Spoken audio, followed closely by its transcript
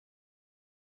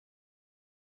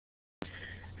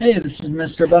Hey, this is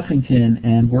Mr. Buffington,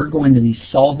 and we're going to be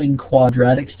solving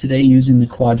quadratics today using the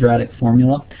quadratic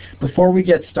formula. Before we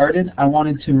get started, I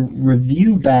wanted to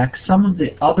review back some of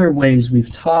the other ways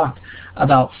we've talked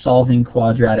about solving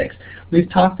quadratics. We've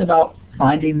talked about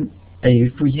finding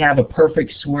if we have a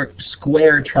perfect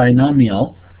square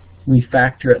trinomial, we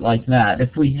factor it like that.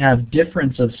 If we have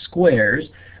difference of squares,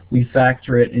 we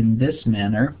factor it in this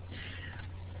manner.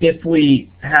 If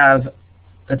we have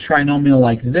a trinomial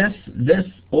like this,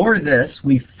 or this,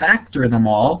 we factor them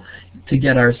all to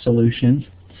get our solutions.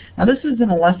 Now this isn't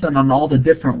a lesson on all the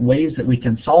different ways that we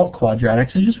can solve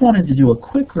quadratics. I just wanted to do a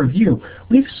quick review.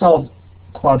 We've solved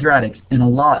quadratics in a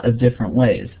lot of different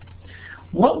ways.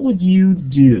 What would you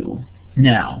do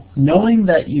now, knowing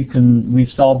that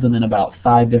we've solved them in about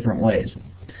 5 different ways?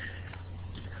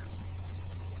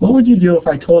 What would you do if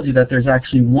I told you that there's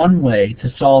actually one way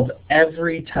to solve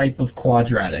every type of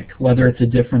quadratic, whether it's a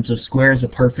difference of squares, a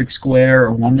perfect square,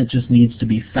 or one that just needs to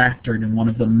be factored in one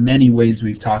of the many ways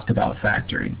we've talked about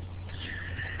factoring?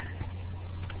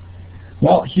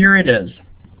 Well, here it is.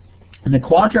 The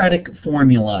quadratic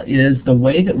formula is the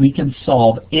way that we can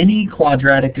solve any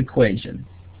quadratic equation.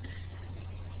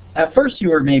 At first you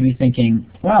were maybe thinking,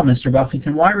 wow, Mr.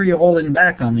 Buffington, why were you holding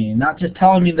back on me, not just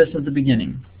telling me this at the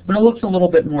beginning? But it looks a little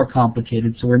bit more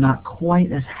complicated, so we're not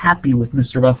quite as happy with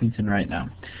Mr. Buffington right now.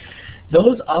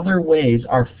 Those other ways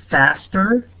are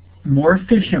faster, more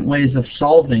efficient ways of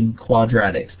solving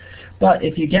quadratics. But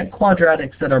if you get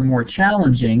quadratics that are more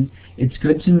challenging, it's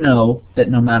good to know that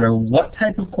no matter what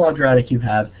type of quadratic you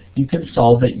have, you can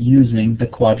solve it using the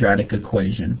quadratic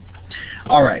equation.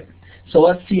 All right, so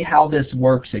let's see how this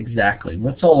works exactly.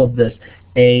 What's all of this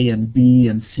A and B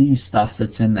and C stuff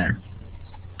that's in there?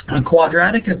 A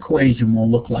quadratic equation will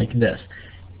look like this: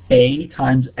 a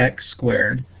times x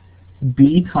squared,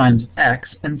 b times x,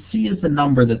 and c is the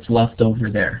number that's left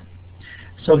over there.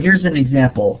 So here's an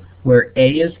example where a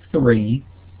is 3,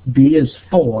 b is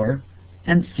 4,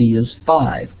 and c is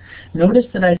 5. Notice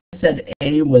that I said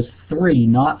a was 3,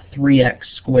 not 3x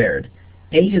squared.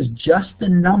 A is just the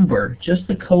number, just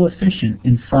the coefficient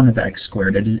in front of x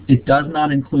squared. It does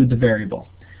not include the variable.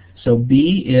 So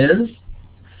b is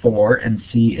 4 and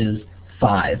c is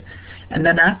 5. And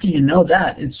then after you know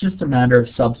that, it's just a matter of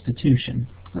substitution.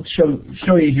 Let's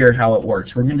show you here how it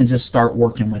works. We're going to just start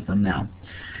working with them now.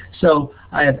 So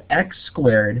I have x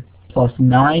squared plus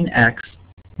 9x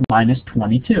minus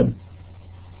 22.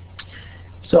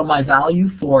 So my value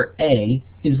for a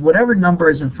is whatever number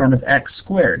is in front of x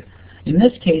squared. In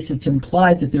this case, it's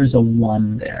implied that there's a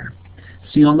 1 there.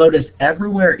 So you'll notice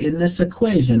everywhere in this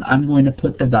equation, I'm going to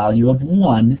put the value of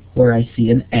 1 where I see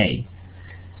an A.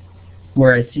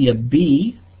 Where I see a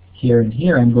B, here and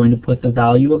here, I'm going to put the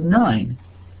value of 9.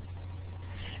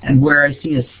 And where I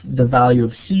see the value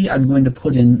of C, I'm going to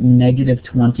put in negative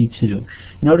 22.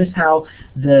 Notice how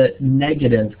the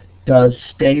negative does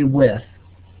stay with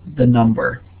the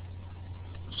number.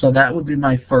 So that would be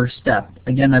my first step.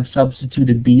 Again, I've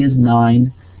substituted B as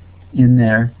 9 in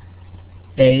there.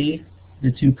 A,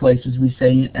 the two places we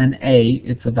say an A,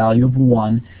 it's a value of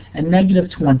 1, and negative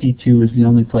 22 is the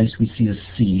only place we see a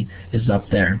C is up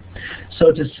there.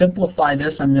 So to simplify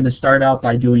this, I'm going to start out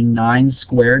by doing 9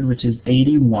 squared, which is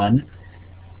 81,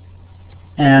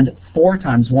 and 4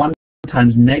 times 1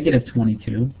 times negative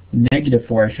 22, negative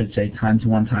 4 I should say, times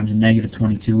 1 times negative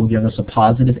 22 will give us a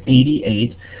positive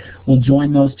 88. We'll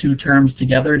join those two terms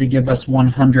together to give us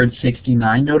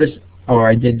 169. Notice, or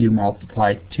I did do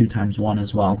multiply 2 times 1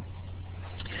 as well.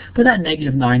 But that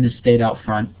negative 9 has stayed out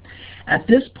front. At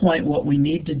this point, what we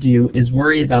need to do is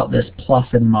worry about this plus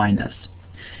and minus.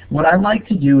 What I like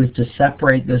to do is to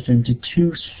separate this into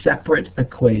 2 separate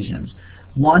equations.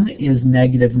 One is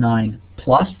negative 9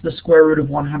 plus the square root of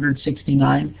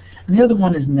 169, and the other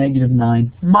one is negative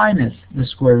 9 minus the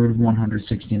square root of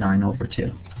 169 over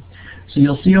 2. So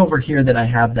you'll see over here that I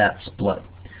have that split.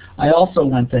 I also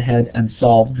went ahead and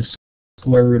solved the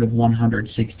square root of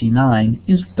 169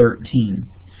 is 13.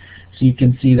 So you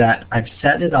can see that I've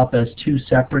set it up as 2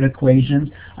 separate equations.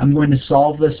 I'm going to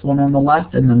solve this one on the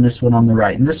left and then this one on the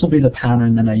right. And this will be the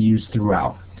pattern that I use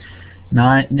throughout.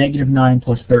 Negative 9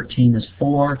 plus 13 is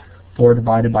 4. 4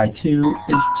 divided by 2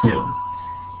 is 2.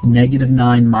 Negative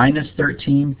 9 minus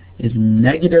 13 is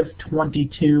negative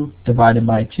 22 divided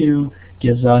by 2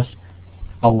 gives us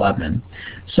 11.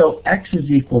 So x is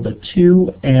equal to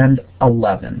 2 and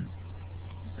 11.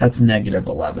 That's negative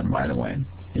 11, by the way.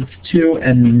 It's 2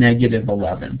 and negative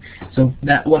 11. So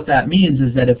what that means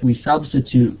is that if we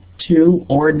substitute 2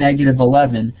 or negative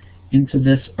 11 into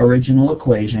this original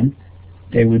equation,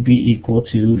 they would be equal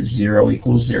to 0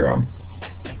 equals 0.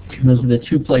 And those are the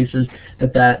 2 places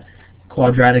that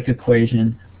quadratic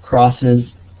equation crosses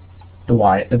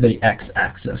the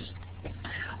x-axis.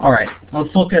 All right,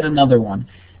 let's look at another one.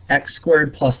 X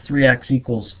squared plus 3x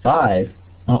equals 5.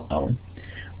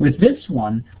 With this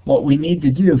one, what we need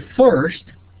to do first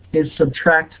is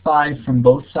subtract 5 from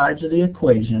both sides of the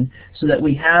equation so that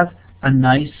we have a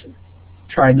nice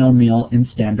trinomial in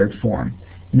standard form.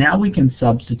 Now we can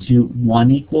substitute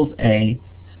 1 equals A,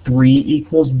 3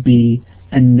 equals B,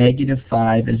 and negative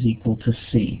 5 is equal to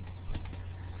C.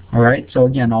 Alright, so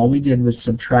again, all we did was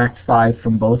subtract 5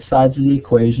 from both sides of the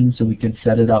equation so we could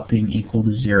set it up being equal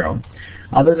to 0.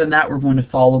 Other than that, we're going to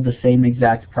follow the same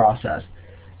exact process.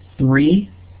 3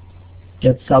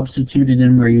 gets substituted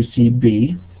in where you see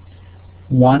B,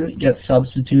 1 gets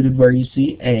substituted where you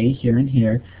see A, here and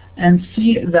here, and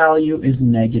C value is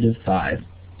negative 5.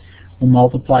 We'll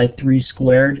multiply 3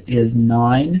 squared is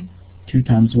 9, 2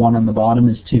 times 1 on the bottom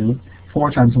is 2,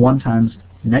 4 times 1 times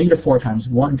negative 4 times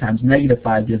 1 times negative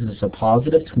 5 gives us a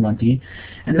positive 20,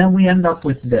 and then we end up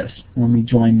with this when we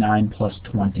join 9 plus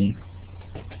 20.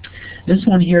 This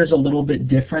one here is a little bit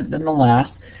different than the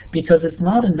last because it's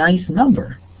not a nice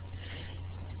number.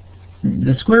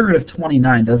 The square root of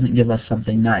 29 doesn't give us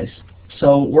something nice.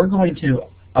 So we're going to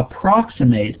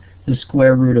approximate the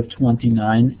square root of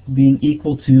 29 being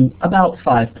equal to about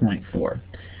 5.4.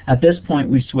 At this point,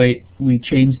 we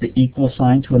change the equal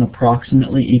sign to an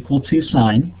approximately equal to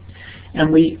sign,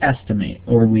 and we estimate,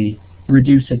 or we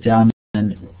reduce it down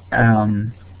and,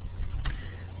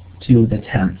 to the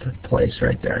 10th place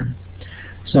right there.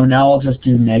 So now I'll just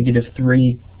do negative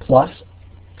 3 plus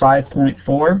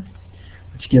 5.4,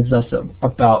 which gives us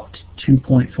about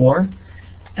 2.4,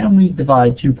 and we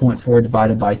divide 2.4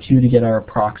 divided by 2 to get our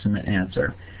approximate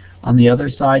answer. On the other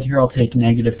side here, I'll take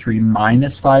negative 3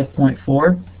 minus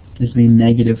 5.4, gives me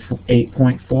negative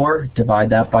 8.4, divide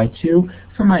that by 2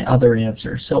 for my other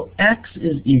answer. So x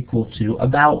is equal to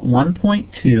about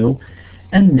 1.2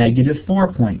 and negative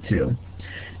 4.2.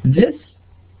 This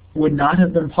would not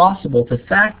have been possible to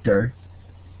factor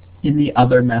in the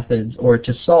other methods or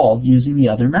to solve using the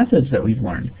other methods that we've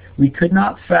learned. We could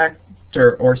not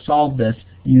factor or solve this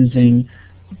using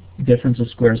difference of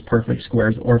squares, perfect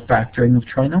squares, or factoring of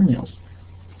trinomials.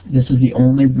 This is the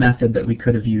only method that we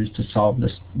could have used to solve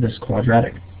this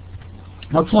quadratic.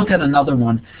 Let's look at another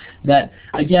one that,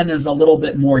 again, is a little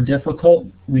bit more difficult.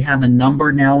 We have a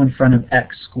number now in front of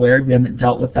x squared. We haven't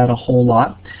dealt with that a whole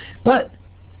lot. But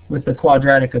with the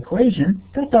quadratic equation,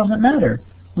 that doesn't matter.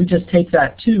 We just take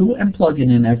that 2 and plug it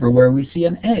in everywhere we see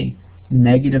an A.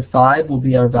 Negative 5 will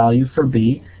be our value for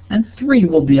B, and 3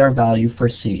 will be our value for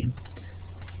C.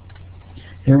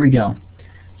 Here we go.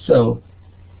 So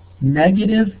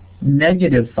negative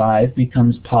 5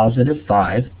 becomes positive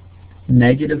 5.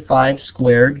 Negative 5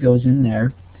 squared goes in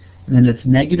there. And then it's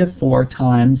negative 4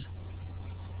 times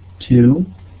 2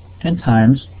 and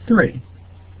times 3.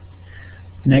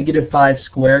 Negative 5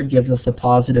 squared gives us a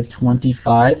positive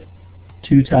 25.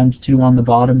 2 times 2 on the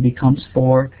bottom becomes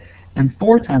 4. And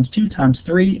 4 times 2 times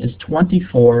 3 is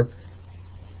 24.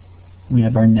 We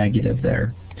have our negative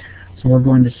there. So we're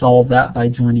going to solve that by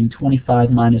joining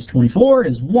 25 minus 24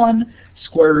 is 1.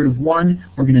 Square root of 1,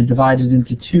 we're going to divide it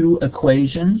into 2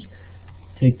 equations.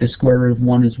 Take the square root of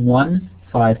 1 is 1.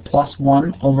 5 plus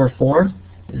 1 over 4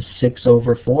 is 6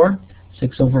 over 4.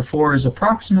 6 over 4 is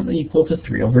approximately equal to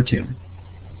 3 over 2.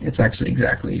 It's actually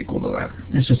exactly equal to that.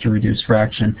 It's just a reduced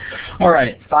fraction. All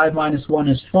right, 5 minus 1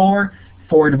 is 4.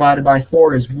 4 divided by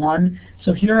 4 is 1.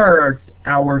 So here are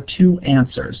our 2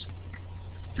 answers.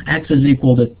 X is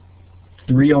equal to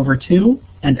 3 over 2,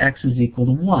 and x is equal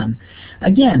to 1.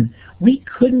 Again, we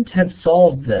couldn't have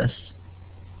solved this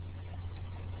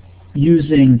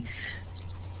using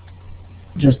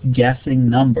just guessing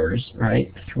numbers,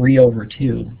 right? 3 over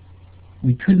 2.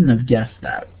 We couldn't have guessed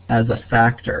that as a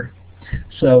factor.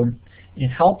 So it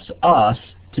helps us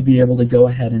to be able to go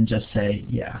ahead and just say,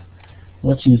 yeah,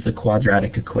 let's use the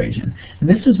quadratic equation. And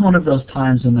this is one of those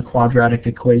times when the quadratic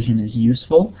equation is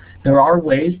useful. There are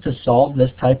ways to solve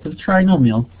this type of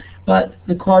trinomial, but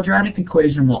the quadratic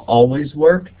equation will always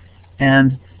work,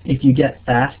 and if you get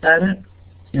fast at it,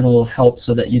 it'll help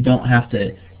so that you don't have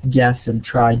to guess and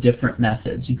try different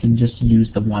methods. You can just use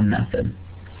the one method.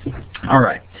 All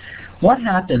right. What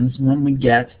happens when we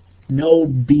get no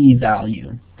b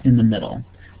value in the middle?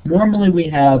 Normally we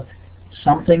have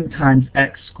something times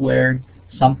x squared,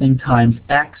 something times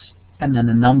x, and then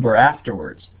a number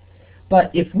afterwards. But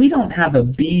if we don't have a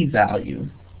b value,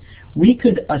 we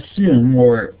could assume,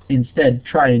 or instead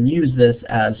try and use this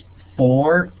as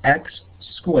 4x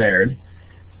squared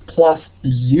plus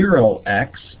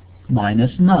 0x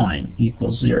minus 9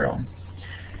 equals 0.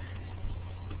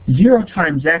 0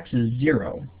 times x is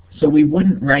 0. So we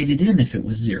wouldn't write it in if it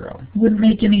was 0. It wouldn't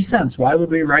make any sense. Why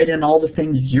would we write in all the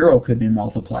things 0 could be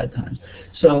multiplied times?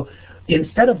 So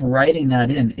instead of writing that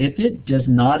in, if it does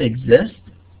not exist,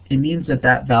 it means that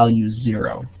that value is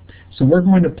 0. So we're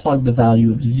going to plug the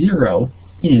value of 0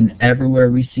 in everywhere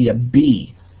we see a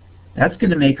b. That's going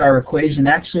to make our equation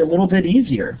actually a little bit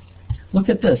easier. Look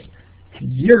at this.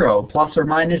 0 plus or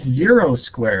minus 0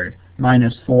 squared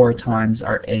minus 4 times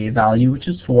our a value, which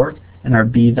is 4, and our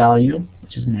b value,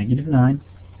 which is -9,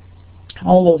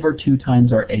 all over 2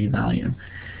 times our a value.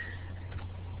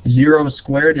 0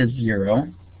 squared is 0.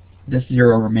 This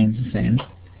 0 remains the same.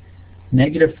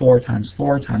 -4 times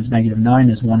 4 times -9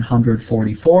 is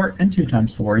 144, and 2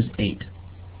 times 4 is 8.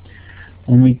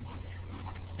 When we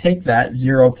take that,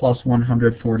 0 plus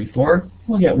 144,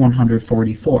 we'll get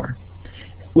 144,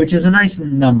 which is a nice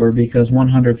number because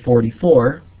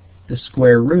 144, the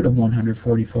square root of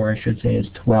 144, I should say, is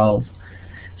 12.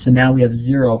 So now we have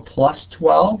 0 plus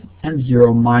 12 and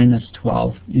 0 minus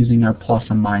 12, using our plus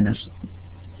and minus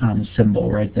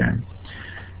symbol right there.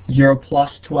 0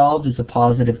 plus 12 is a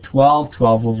positive 12.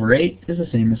 12 over 8 is the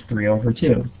same as 3 over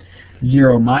 2.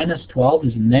 0 minus 12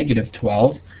 is negative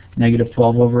 12. Negative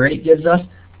 12 over 8 gives us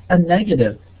a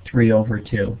negative 3 over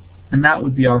 2. And that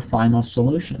would be our final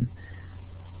solution.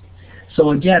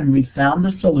 So again, we found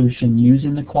the solution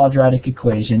using the quadratic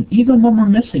equation, even when we're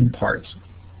missing parts.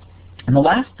 And the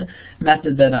last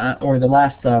method that, or the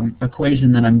last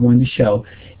equation that I'm going to show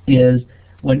is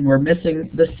when we're missing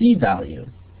the c value.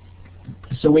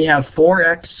 So we have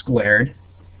 4x squared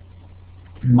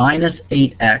minus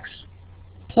 8x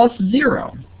plus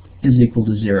 0 is equal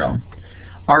to 0.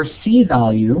 Our c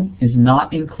value is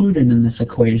not included in this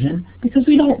equation because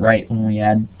we don't write when we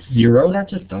add 0. That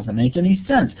just doesn't make any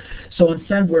sense. So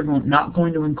instead we're not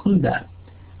going to include that,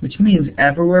 which means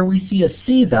everywhere we see a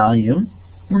c value,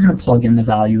 we're going to plug in the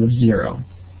value of 0.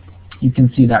 You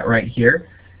can see that right here.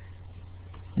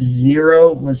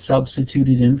 0 was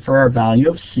substituted in for our value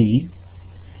of c.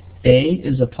 A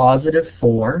is a positive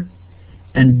 4,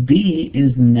 and b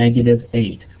is negative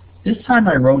 8. This time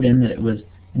I wrote in that it was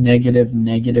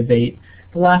negative 8.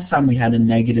 The last time we had a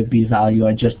negative b value,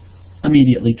 I just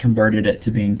immediately converted it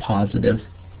to being positive.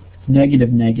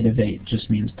 Negative 8 just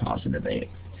means positive 8.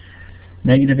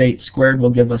 Negative 8 squared will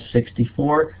give us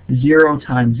 64. 0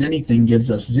 times anything gives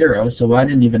us 0, so I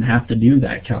didn't even have to do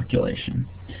that calculation.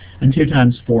 And 2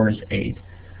 times 4 is 8.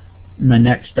 In my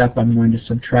next step, I'm going to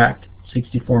subtract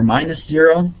 64 minus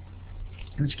 0,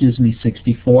 which gives me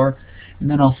 64, and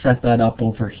then I'll set that up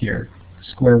over here.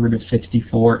 Square root of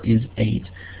 64 is 8.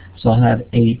 So I'll have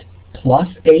 8 plus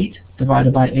 8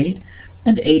 divided by 8,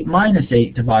 and 8 minus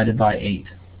 8 divided by 8.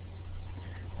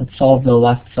 Let's solve the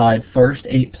left side first.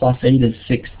 8 plus 8 is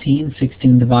 16.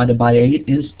 16 divided by 8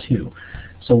 is 2.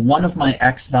 So one of my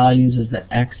x values is that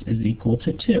x is equal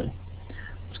to 2.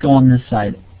 Let's go on this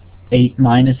side. 8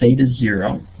 minus 8 is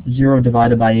 0. 0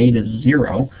 divided by 8 is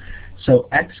 0. So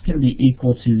x can be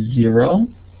equal to 0,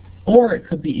 or it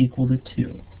could be equal to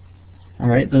 2.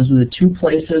 Alright, those are the two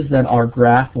places that our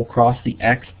graph will cross the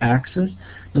x-axis.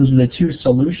 Those are the two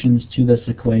solutions to this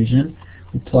equation.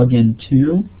 We plug in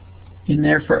 2 in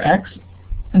there for x,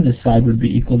 and this side would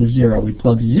be equal to 0. We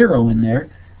plug 0 in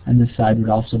there, and this side would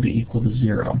also be equal to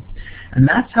 0. And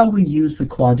that's how we use the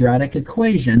quadratic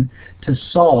equation to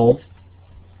solve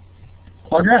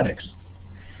quadratics.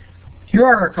 Here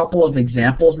are a couple of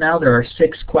examples now. There are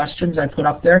 6 questions I put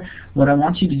up there. What I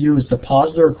want you to do is to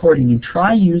pause the recording and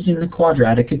try using the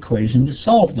quadratic equation to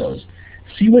solve those.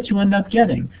 See what you end up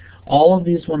getting. All of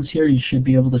these ones here you should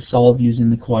be able to solve using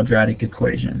the quadratic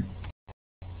equation.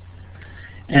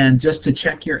 And just to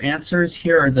check your answers,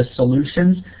 here are the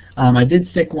solutions. I did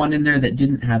stick one in there that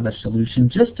didn't have a solution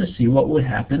just to see what would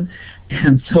happen.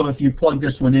 And so if you plug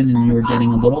this one in and you were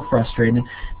getting a little frustrated,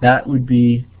 that would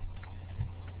be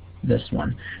this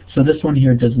one. So this one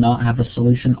here does not have a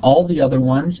solution. All the other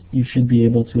ones, you should be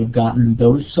able to have gotten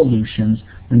those solutions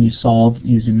when you solve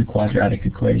using the quadratic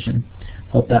equation.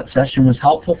 Hope that session was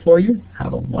helpful for you.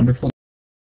 Have a wonderful day.